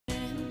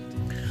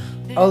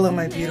Hola,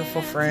 my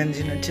beautiful friends.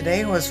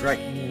 Today I was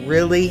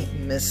really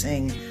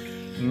missing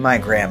my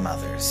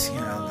grandmothers.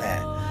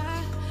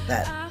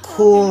 That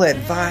cool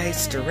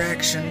advice,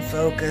 direction,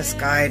 focus,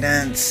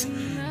 guidance.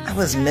 I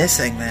was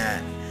missing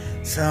that.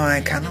 So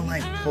I kind of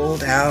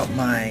pulled out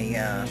my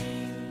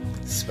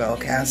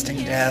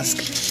spellcasting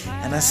desk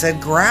and I said,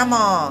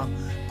 Grandma,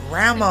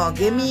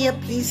 give me a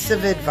piece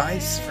of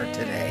advice for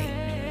today.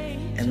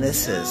 And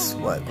this is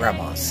what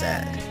Grandma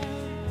said.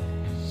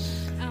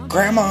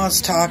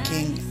 Grandma's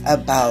talking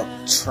about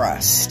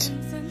trust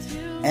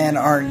and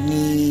our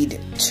need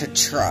to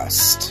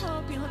trust.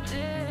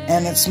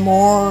 And it's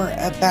more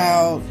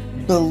about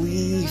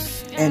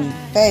belief and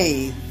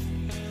faith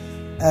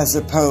as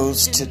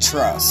opposed to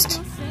trust.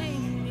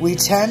 We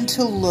tend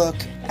to look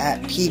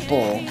at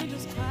people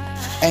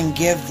and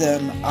give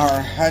them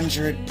our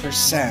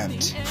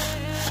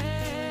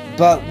 100%.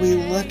 But we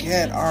look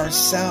at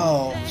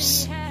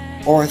ourselves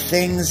or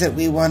things that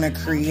we want to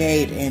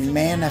create and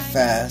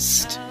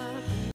manifest